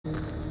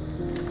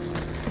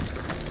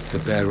The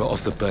bearer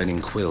of the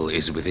burning quill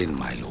is within,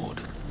 my lord.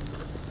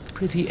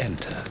 Prithee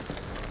enter.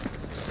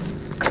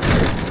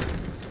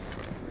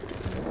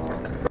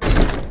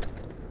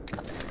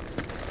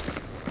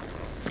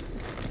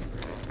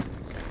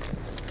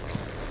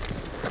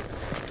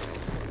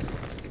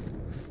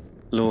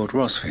 Lord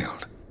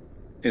Rosfield,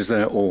 is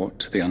there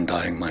aught the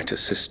Undying might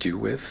assist you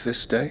with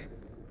this day?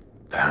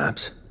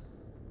 Perhaps.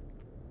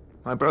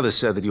 My brother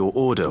said that your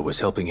order was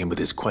helping him with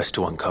his quest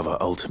to uncover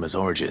Ultima's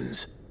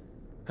origins.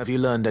 Have you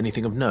learned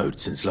anything of note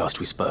since last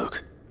we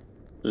spoke?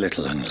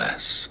 Little and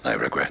less, I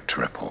regret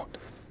to report.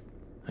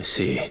 I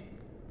see.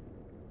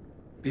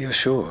 Be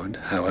assured,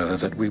 however,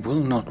 that we will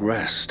not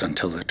rest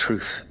until the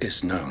truth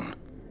is known.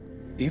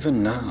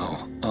 Even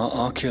now, our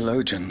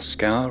archaeologians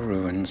scour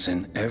ruins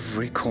in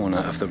every corner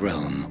of the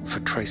realm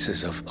for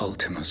traces of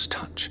Ultima's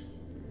touch.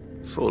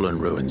 Fallen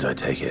ruins, I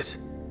take it.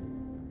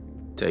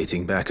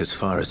 Dating back as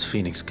far as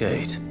Phoenix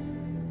Gate.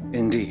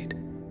 Indeed.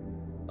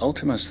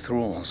 Ultima's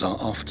thralls are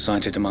oft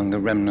sighted among the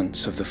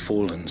remnants of the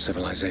fallen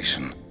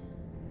civilization,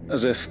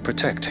 as if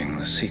protecting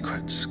the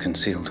secrets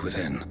concealed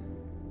within.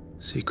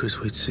 Secrets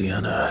we'd see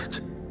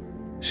unearthed.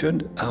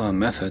 Should our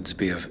methods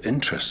be of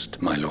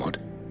interest, my lord,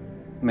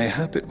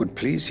 mayhap it would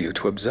please you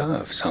to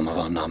observe some of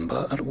our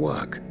number at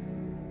work.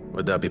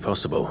 Would that be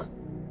possible?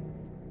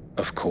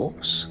 Of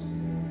course.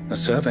 A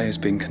survey is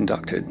being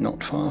conducted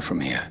not far from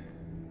here.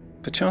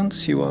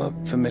 Perchance you are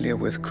familiar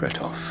with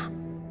Kretov,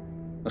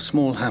 a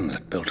small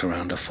hamlet built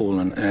around a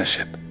fallen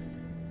airship.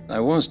 I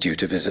was due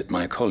to visit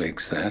my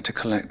colleagues there to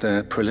collect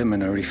their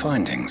preliminary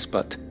findings,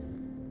 but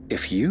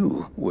if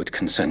you would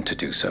consent to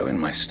do so in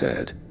my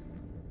stead,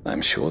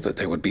 I'm sure that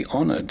they would be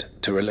honored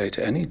to relate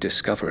any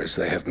discoveries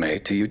they have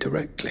made to you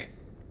directly.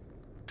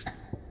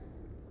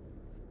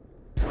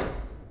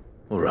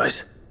 All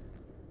right.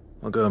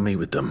 I'll go and meet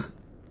with them.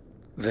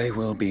 They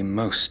will be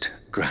most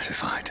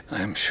gratified,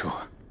 I am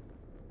sure.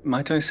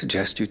 Might I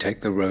suggest you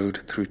take the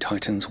road through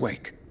Titan's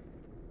Wake?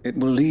 It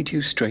will lead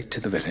you straight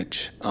to the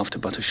village after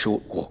but a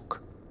short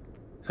walk.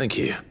 Thank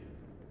you.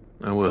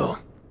 I will.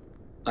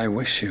 I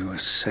wish you a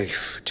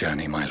safe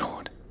journey, my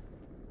lord.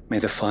 May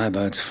the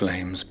Firebird's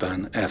flames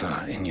burn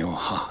ever in your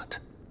heart.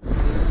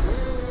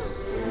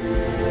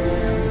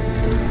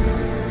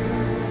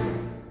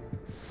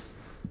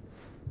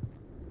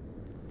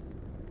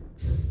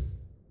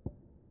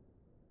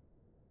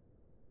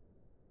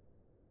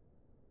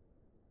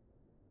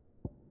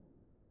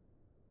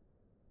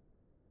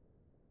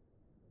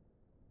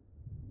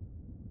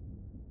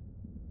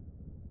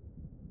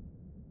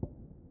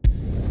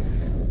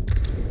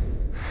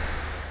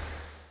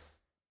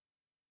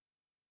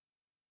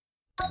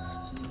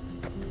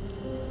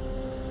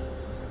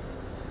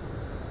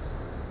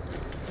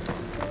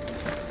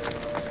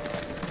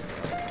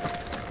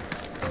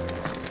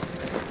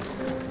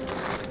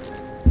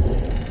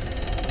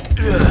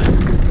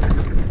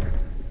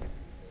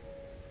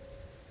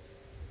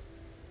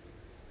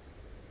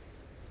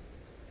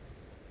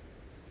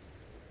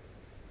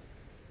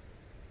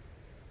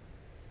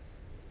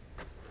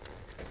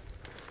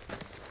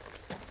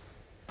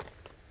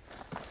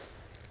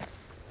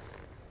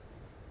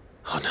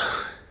 Oh no.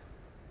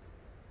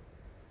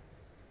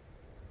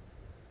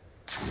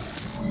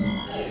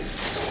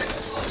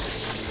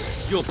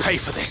 You'll pay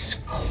for this.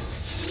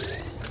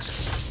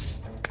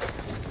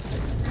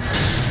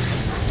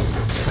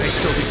 May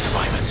still be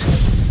survivors.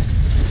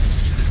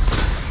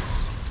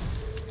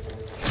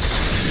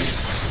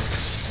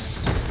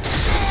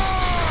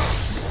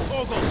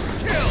 Ogle,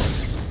 kill!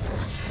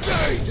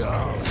 Stay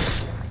down!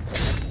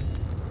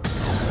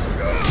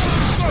 Go,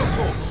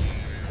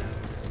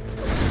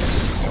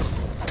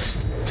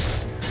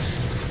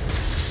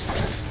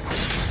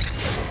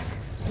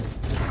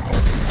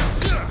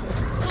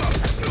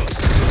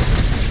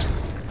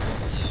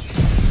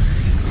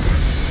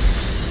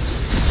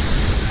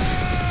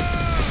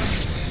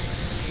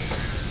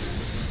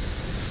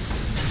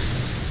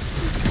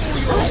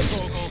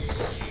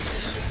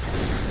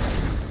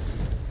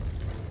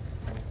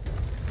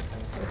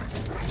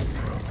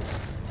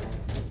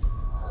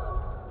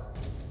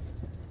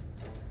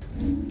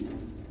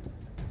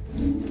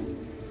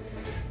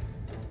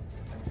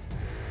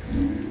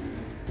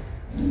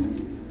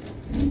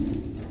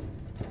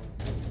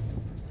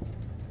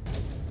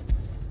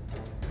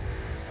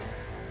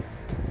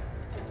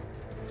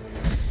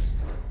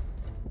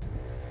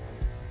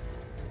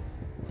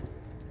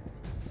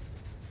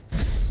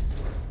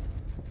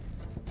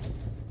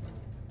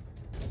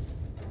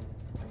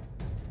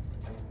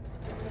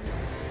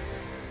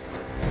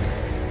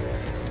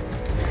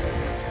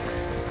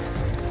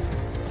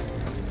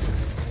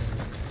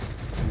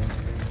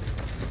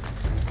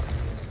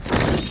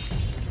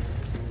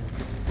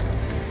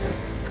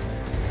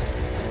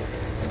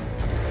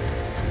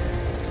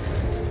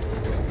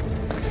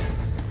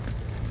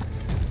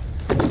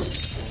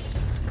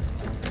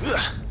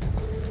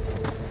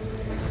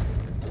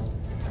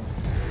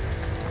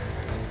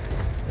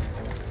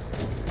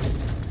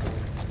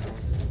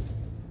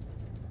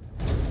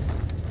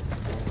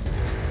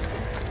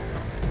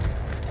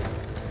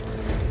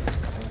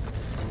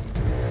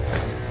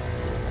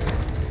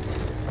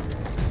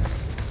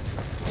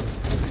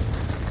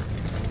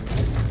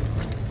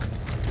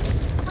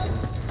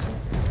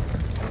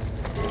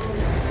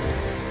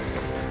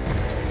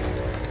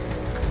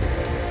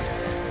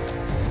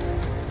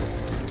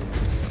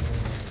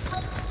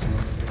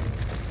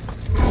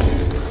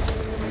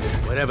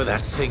 Whatever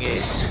that thing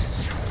is,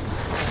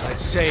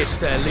 I'd say it's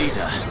their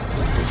leader.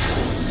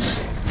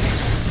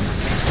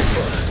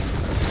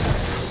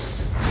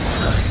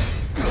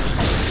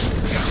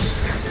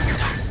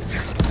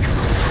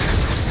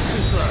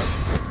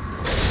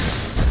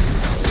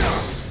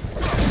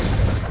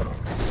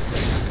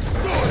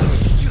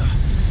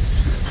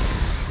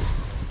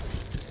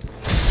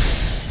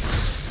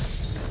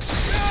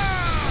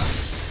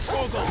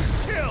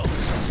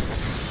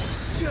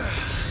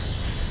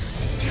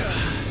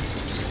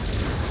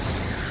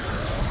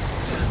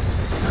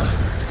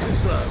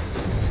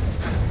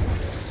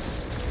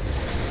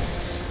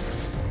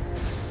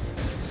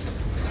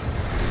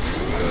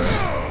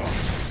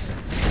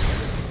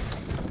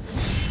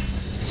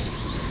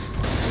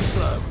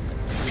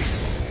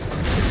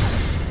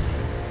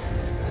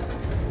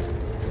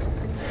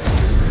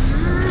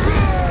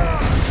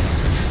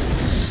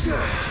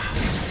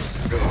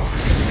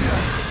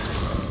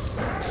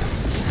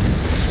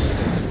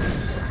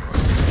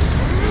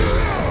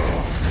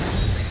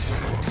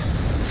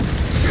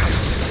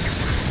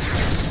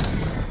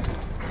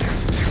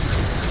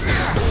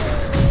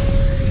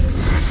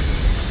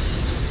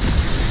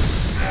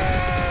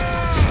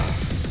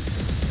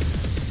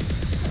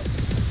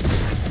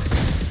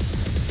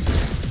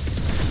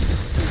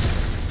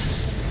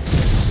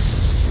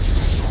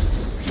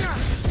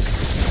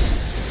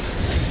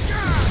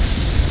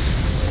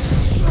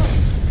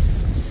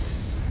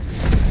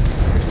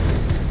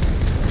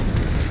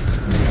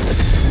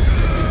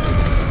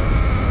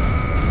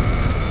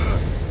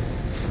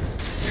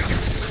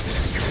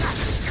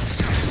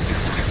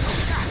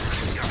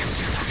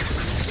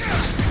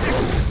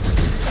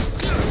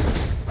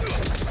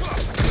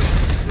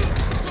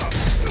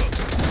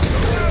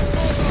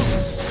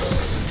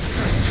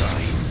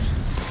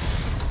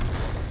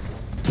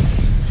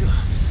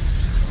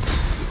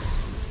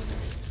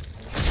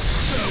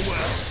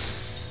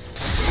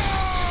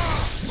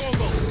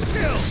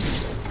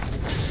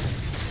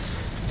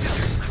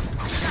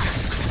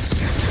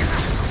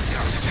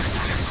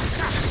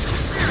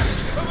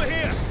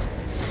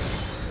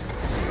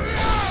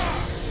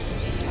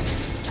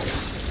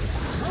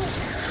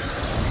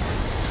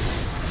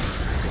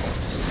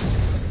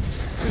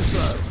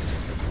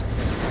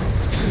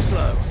 Too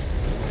slow.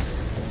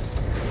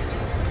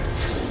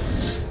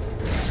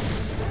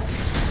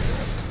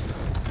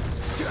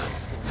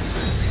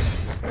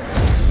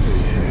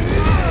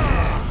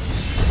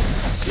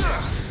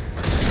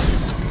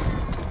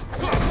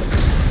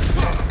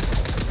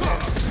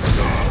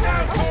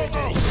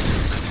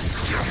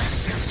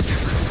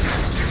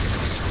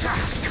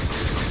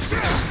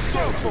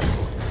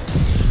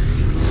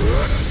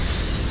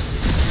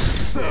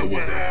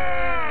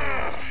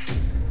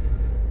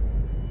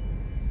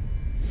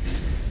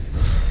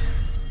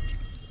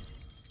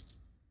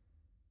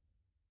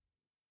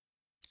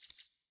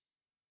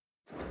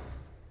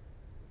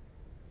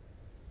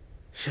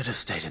 Should have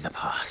stayed in the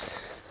past.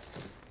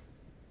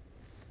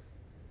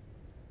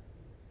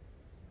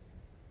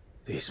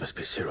 These must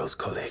be Cyril's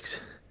colleagues.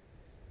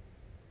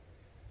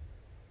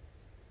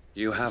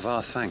 You have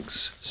our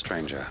thanks,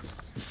 stranger.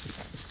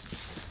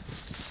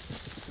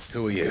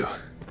 Who are you?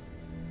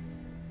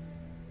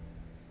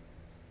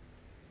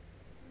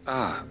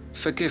 Ah,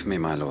 forgive me,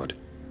 my lord.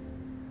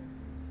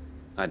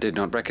 I did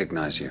not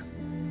recognize you.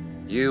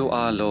 You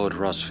are Lord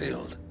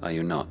Rosfield, are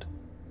you not?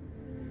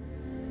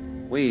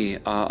 We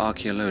are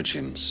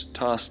archaeologians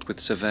tasked with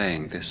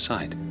surveying this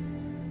site.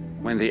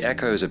 When the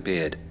echoes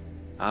appeared,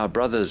 our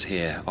brothers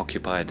here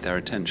occupied their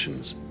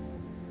attentions.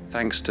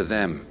 Thanks to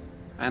them,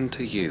 and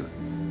to you,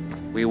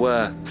 we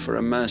were, for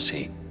a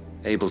mercy,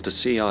 able to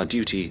see our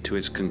duty to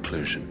its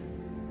conclusion.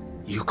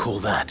 You call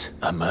that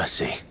a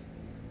mercy?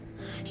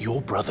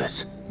 Your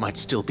brothers might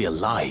still be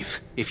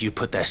alive if you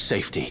put their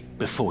safety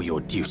before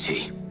your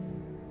duty.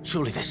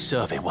 Surely this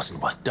survey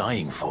wasn't worth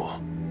dying for.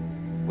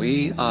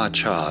 We are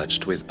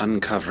charged with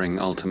uncovering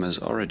Ultima's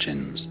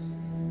origins,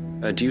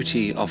 a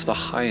duty of the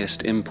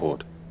highest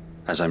import,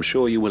 as I'm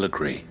sure you will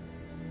agree.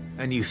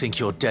 And you think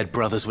your dead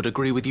brothers would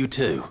agree with you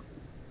too?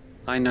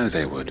 I know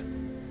they would.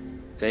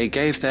 They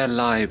gave their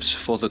lives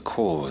for the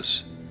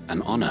cause,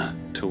 an honor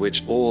to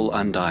which all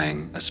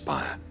Undying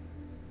aspire.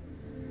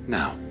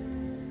 Now,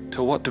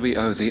 to what do we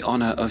owe the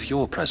honor of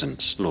your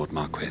presence, Lord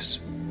Marquis?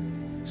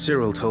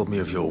 Cyril told me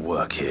of your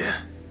work here,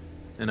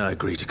 and I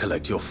agreed to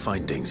collect your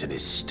findings in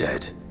his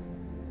stead.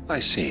 I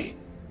see.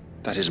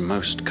 That is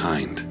most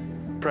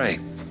kind. Pray,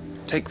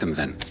 take them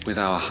then, with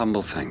our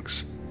humble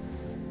thanks.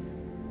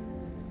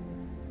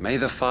 May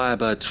the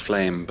Firebird's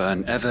flame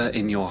burn ever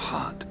in your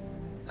heart,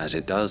 as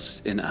it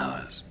does in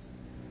ours.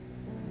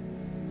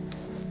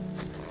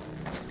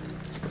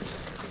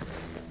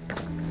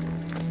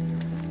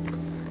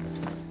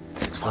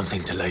 It's one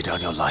thing to lay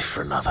down your life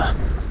for another,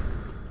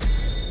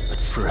 but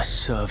for a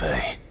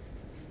survey...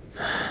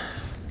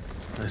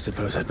 I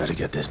suppose I'd better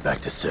get this back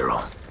to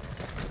Cyril.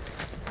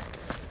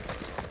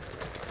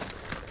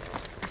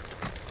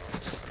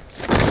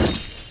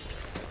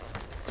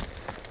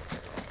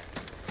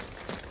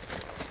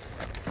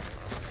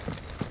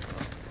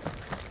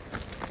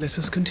 Let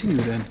us continue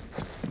then.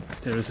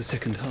 There is a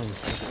second hull.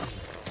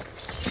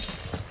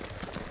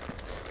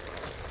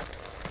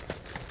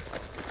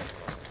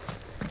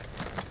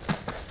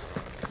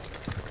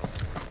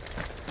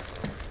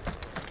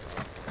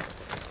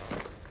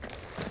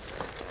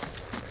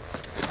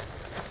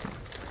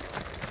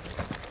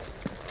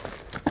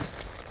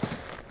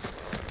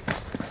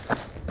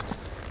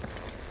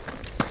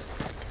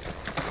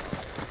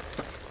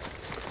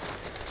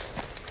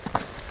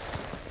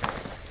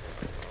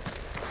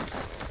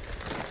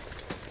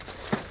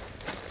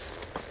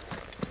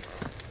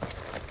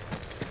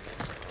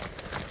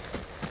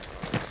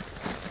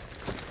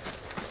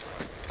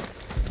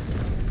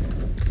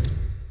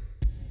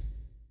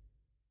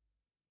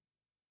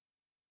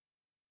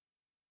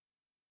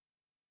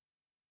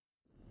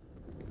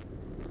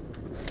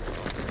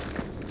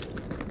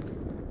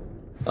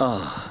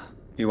 Ah,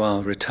 you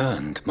are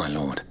returned, my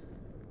lord.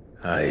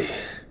 I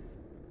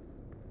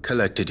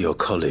collected your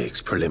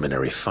colleagues'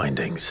 preliminary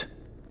findings.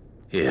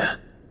 Here,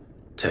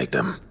 take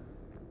them.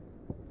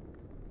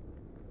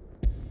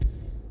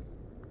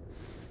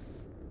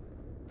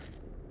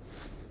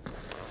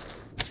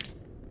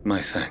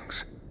 My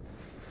thanks.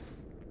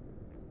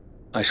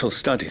 I shall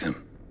study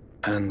them,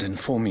 and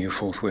inform you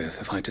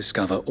forthwith if I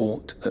discover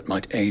aught that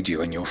might aid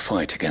you in your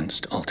fight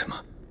against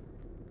Ultima.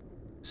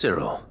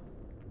 Cyril,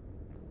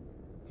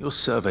 your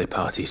survey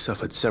party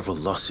suffered several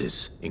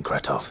losses in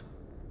Kretov.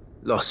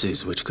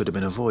 Losses which could have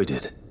been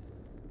avoided,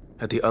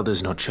 had the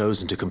others not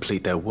chosen to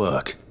complete their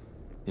work,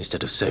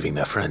 instead of saving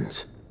their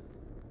friends.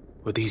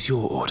 Were these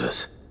your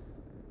orders?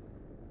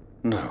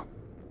 No.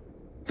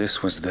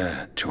 This was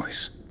their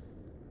choice.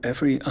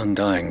 Every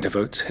Undying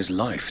devotes his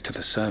life to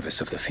the service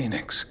of the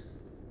Phoenix.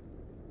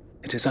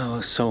 It is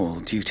our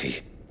sole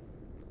duty,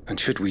 and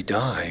should we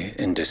die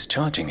in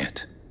discharging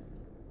it,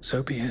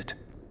 so be it.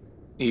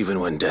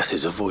 Even when death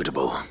is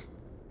avoidable.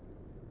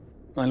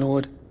 My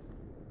lord,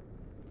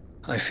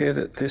 I fear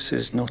that this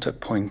is not a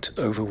point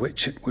over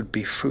which it would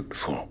be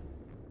fruitful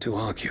to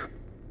argue.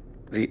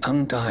 The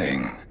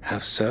Undying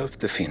have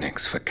served the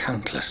Phoenix for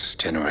countless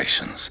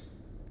generations,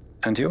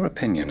 and your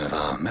opinion of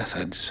our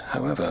methods,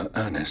 however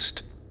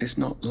earnest, is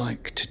not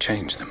like to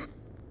change them.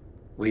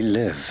 We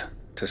live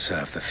to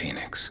serve the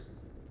Phoenix.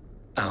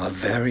 Our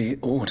very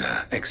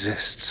order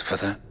exists for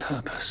that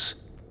purpose,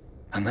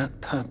 and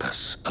that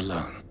purpose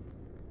alone.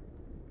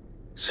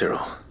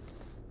 Cyril,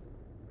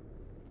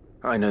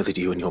 I know that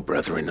you and your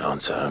brethren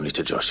answer only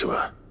to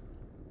Joshua,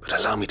 but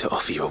allow me to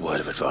offer you a word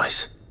of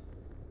advice.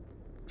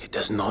 It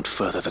does not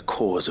further the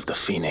cause of the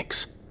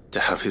Phoenix to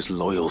have his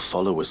loyal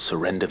followers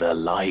surrender their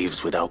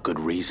lives without good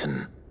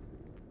reason.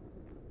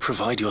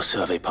 Provide your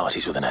survey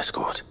parties with an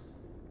escort,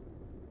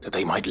 that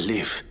they might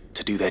live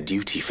to do their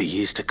duty for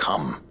years to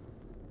come.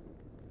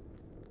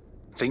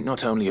 Think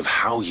not only of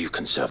how you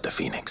can serve the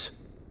Phoenix,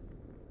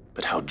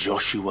 but how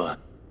Joshua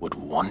would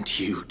want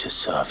you to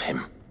serve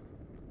him.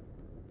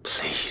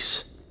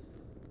 Please.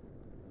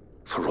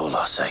 For all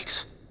our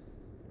sakes.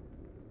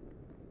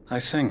 I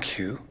thank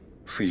you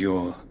for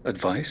your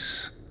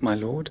advice, my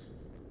lord.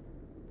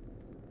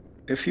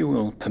 If you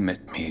will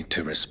permit me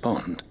to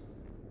respond,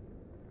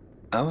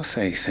 our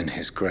faith in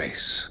his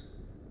grace,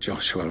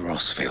 Joshua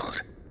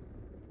Rossfield,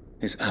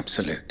 is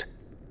absolute.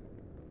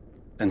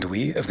 And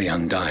we of the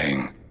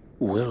Undying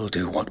will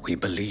do what we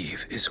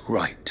believe is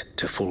right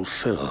to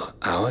fulfill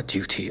our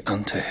duty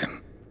unto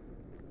him.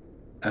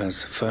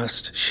 As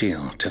first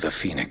shield to the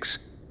Phoenix,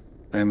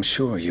 I am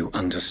sure you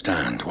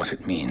understand what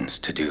it means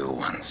to do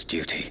one's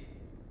duty.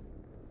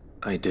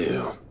 I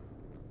do.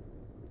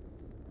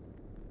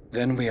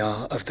 Then we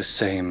are of the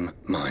same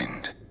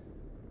mind,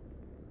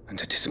 and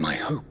it is my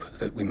hope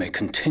that we may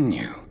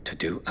continue to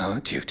do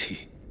our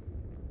duty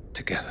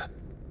together.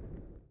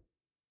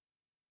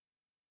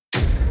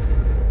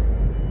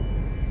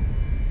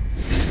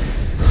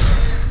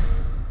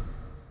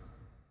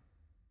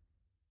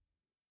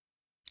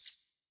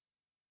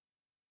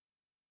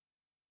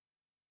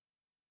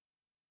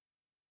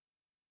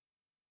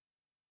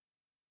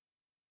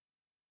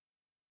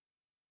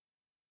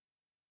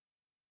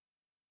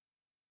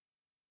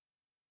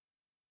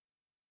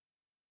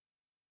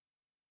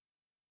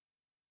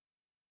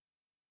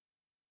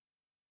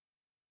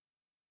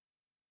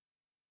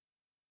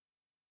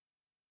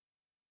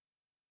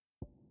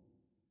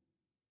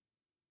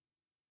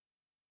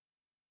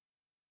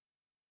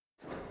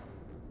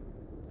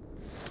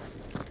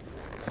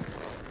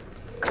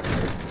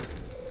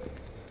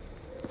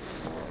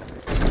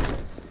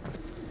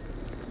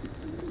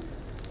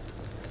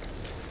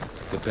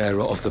 The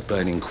bearer of the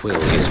burning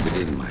quill is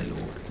within, my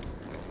lord.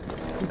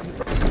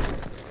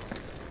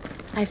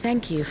 I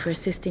thank you for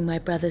assisting my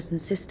brothers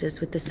and sisters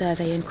with the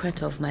survey in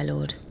Kretov, my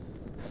lord.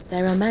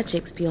 There are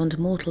magics beyond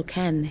mortal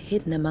ken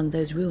hidden among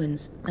those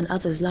ruins, and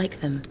others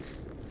like them.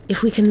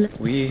 If we can...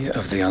 We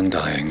of the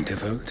Undying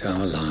devote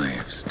our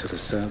lives to the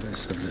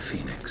service of the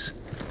Phoenix.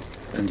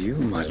 And you,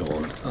 my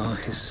lord, are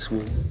his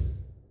sworn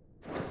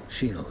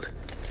shield.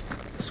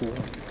 Sworn.